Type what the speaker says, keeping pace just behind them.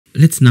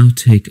let's now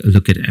take a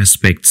look at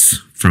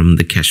aspects from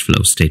the cash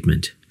flow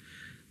statement.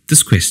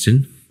 This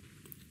question,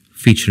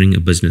 featuring a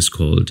business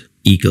called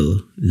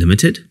Eagle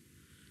Limited,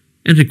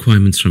 and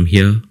requirements from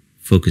here,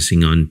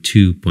 focusing on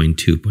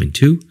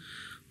 2.2.2,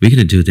 we're going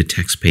to do the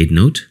tax paid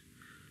note,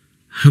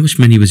 how much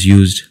money was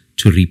used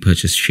to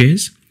repurchase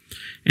shares,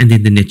 and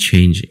then the net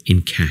change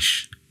in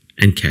cash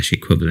and cash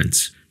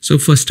equivalents. So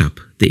first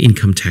up, the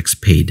income tax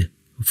paid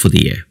for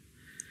the year.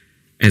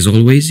 As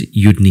always,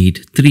 you'd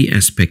need three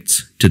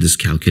aspects to this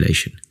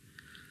calculation.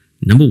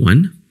 Number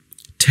one,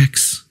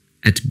 tax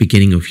at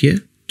beginning of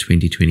year,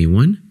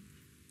 2021,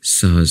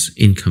 SARS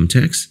income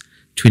tax,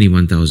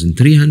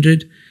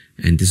 21,300,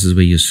 and this is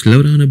where you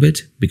slow down a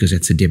bit because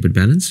that's a debit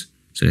balance.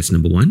 So that's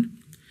number one.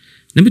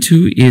 Number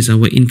two is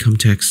our income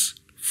tax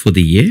for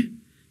the year.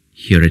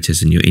 Here it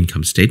is in your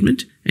income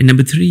statement. And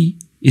number three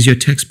is your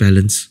tax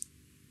balance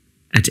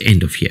at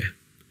end of year.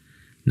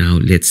 Now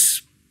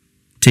let's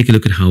take a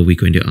look at how we're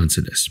going to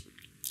answer this.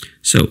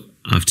 So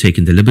I've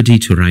taken the liberty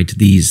to write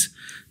these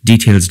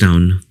details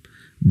down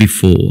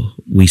before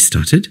we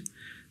started.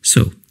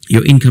 So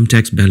your income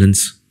tax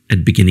balance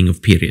at beginning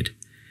of period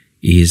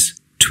is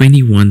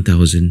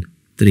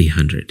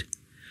 21,300.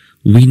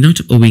 We're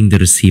not owing the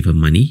receiver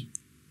money.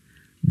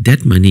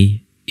 That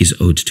money is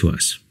owed to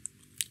us.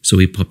 So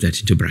we pop that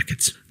into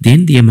brackets.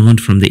 Then the amount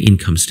from the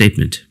income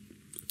statement.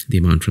 The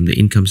amount from the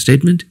income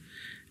statement,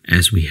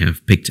 as we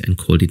have picked and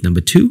called it number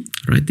two,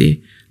 right there,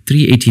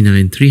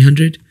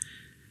 389,300.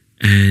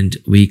 And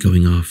we're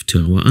going off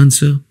to our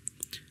answer,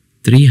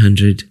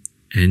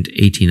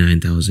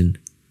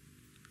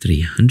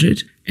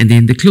 389,300. And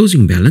then the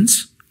closing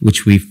balance,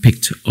 which we've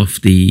picked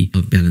off the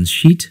balance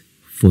sheet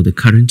for the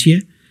current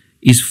year,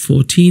 is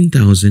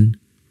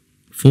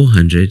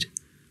 14,400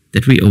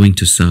 that we're owing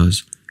to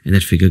SARS, and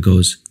that figure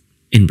goes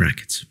in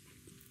brackets.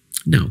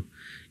 Now,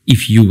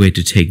 if you were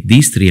to take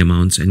these three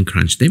amounts and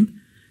crunch them,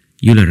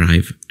 you'll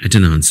arrive at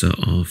an answer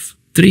of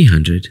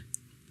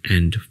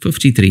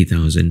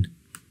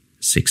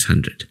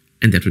 353,600,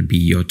 and that would be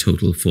your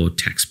total for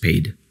tax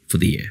paid for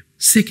the year.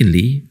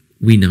 Secondly,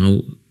 we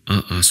now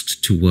are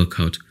asked to work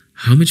out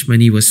how much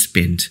money was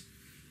spent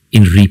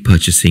in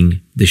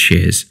repurchasing the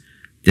shares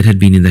that had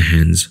been in the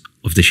hands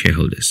of the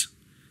shareholders.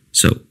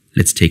 So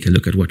let's take a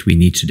look at what we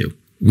need to do.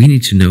 We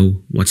need to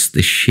know what's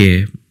the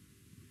share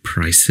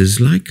prices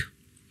like.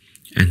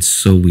 And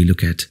so we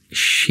look at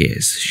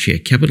shares, share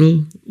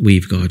capital.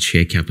 We've got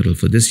share capital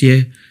for this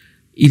year,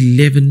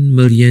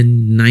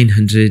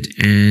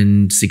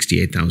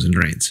 11,968,000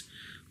 rands.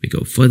 We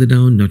go further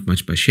down, not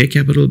much by share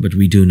capital, but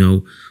we do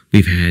know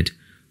we've had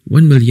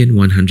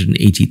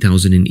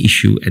 1,180,000 in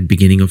issue at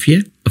beginning of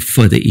year, a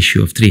further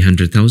issue of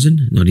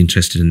 300,000, not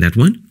interested in that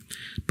one.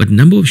 But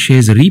number of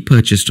shares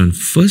repurchased on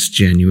 1st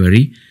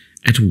January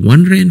at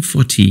 1 Rand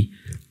 40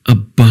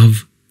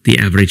 above the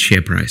average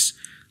share price.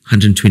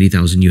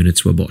 120,000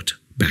 units were bought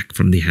back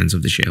from the hands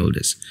of the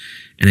shareholders.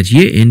 And at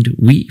year end,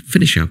 we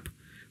finish up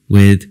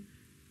with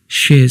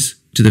shares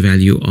to the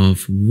value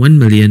of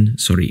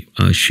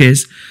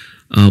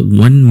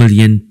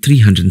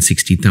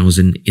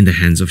 1,360,000 in the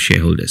hands of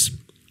shareholders.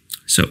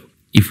 So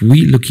if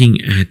we're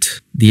looking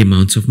at the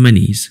amounts of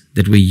monies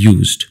that were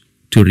used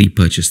to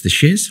repurchase the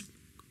shares,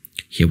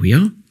 here we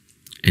are.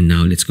 And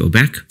now let's go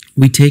back.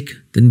 We take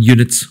the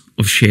units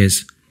of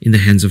shares in the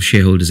hands of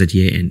shareholders at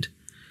year end.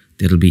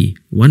 That'll be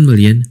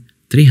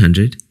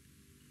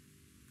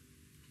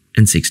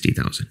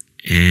 1,360,000.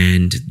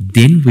 And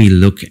then we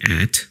look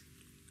at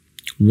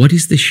what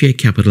is the share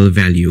capital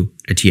value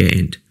at year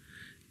end.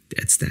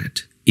 That's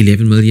that,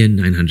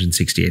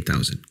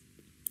 11,968,000.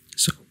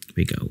 So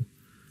we go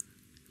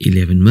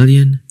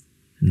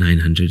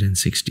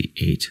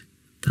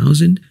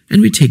 11,968,000,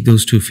 and we take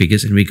those two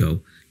figures and we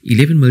go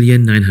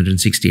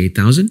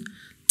 11,968,000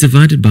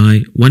 divided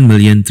by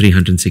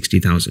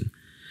 1,360,000,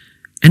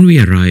 and we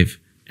arrive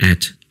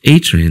at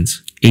 8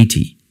 rands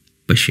 80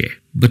 per share.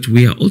 But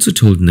we are also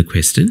told in the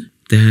question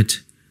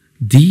that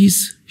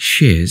these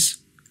shares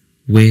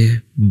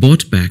were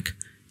bought back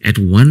at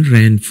 1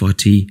 Rand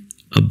 40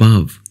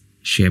 above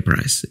share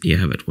price. You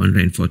have it, 1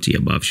 Rand 40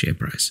 above share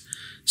price.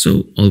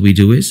 So all we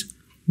do is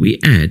we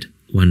add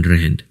 1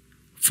 Rand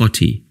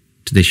 40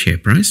 to the share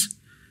price.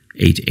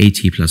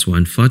 880 plus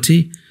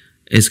 140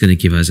 is going to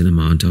give us an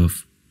amount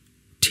of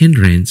 10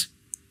 rands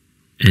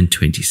and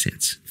 20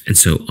 cents. And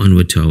so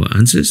onward to our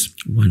answers.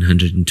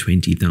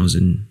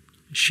 120,000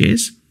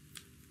 shares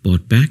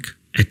bought back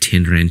at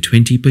 10 Rand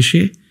 20 per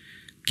share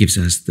gives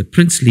us the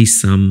princely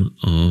sum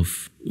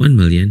of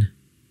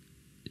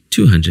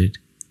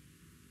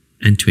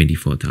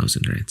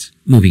 1,224,000 rands.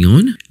 Moving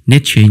on,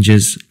 net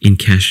changes in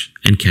cash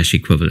and cash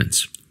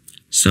equivalents.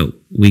 So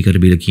we got to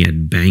be looking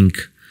at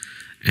bank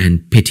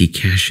and petty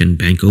cash and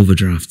bank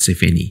overdrafts,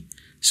 if any.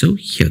 So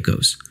here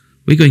goes.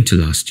 We're going to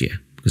last year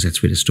because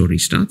that's where the story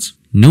starts.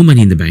 No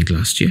money in the bank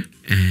last year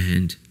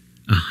and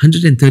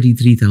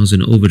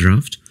 133,000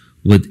 overdraft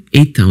with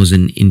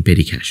 8,000 in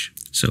petty cash.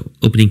 So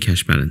opening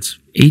cash balance,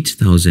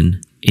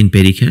 8,000 in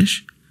petty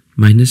cash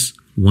minus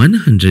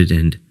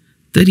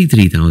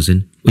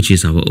 133,000, which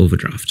is our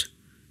overdraft.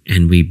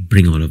 and we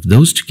bring all of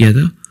those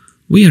together,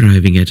 we're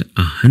arriving at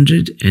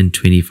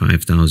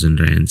 125,000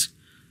 rands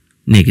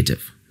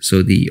negative.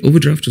 So the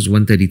overdraft was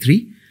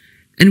 133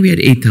 and we had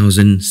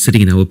 8,000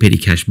 sitting in our petty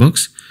cash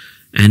box,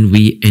 and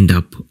we end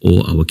up,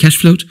 or our cash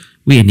float,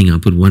 we're ending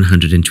up with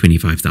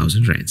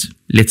 125,000 rands.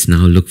 Let's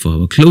now look for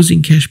our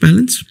closing cash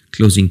balance.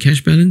 Closing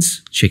cash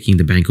balance, checking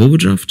the bank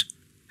overdraft,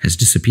 has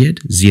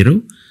disappeared,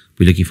 0.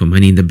 We're looking for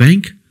money in the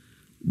bank.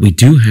 We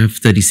do have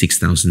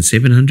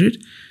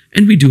 36,700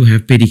 and we do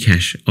have petty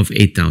cash of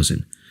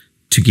 8,000.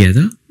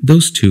 Together,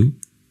 those two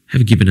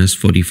have given us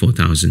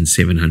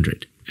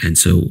 44,700. And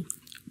so,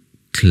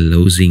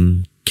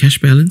 closing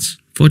cash balance,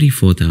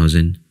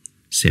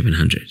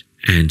 44,700.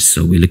 And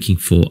so we're looking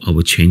for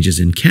our changes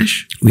in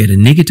cash. We had a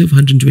negative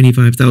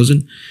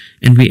 125,000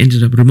 and we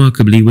ended up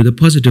remarkably with a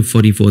positive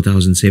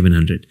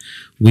 44,700.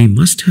 We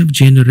must have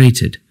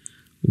generated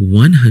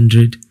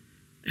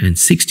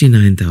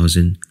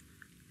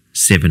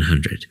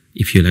 169,700.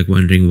 If you're like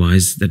wondering why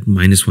is that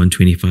minus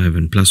 125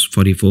 and plus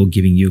 44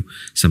 giving you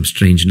some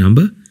strange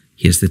number,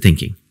 here's the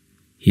thinking.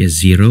 Here's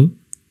 0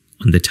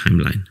 on the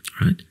timeline,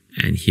 right?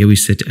 And here we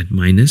sit at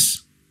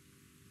minus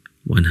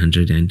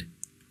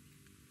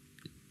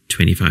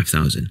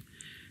 125,000.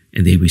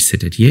 And there we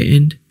sit at year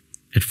end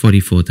at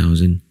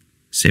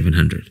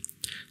 44,700.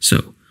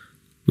 So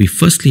we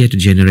firstly had to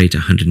generate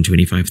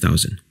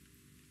 125,000.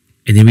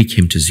 And then we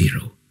came to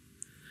 0.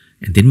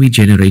 And then we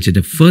generated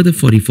a further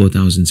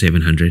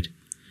 44,700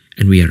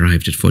 and we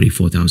arrived at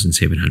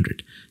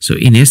 44,700. So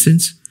in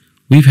essence,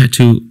 we've had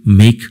to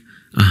make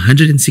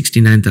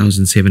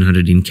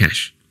 169,700 in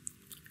cash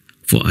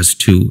for us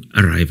to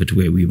arrive at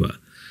where we were.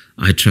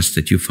 I trust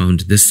that you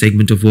found this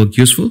segment of work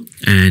useful,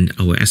 and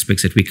our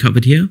aspects that we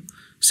covered here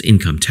is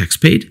income tax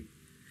paid,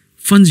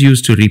 funds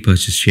used to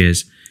repurchase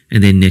shares,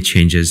 and then net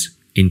changes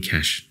in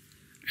cash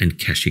and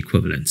cash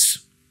equivalents.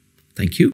 Thank you.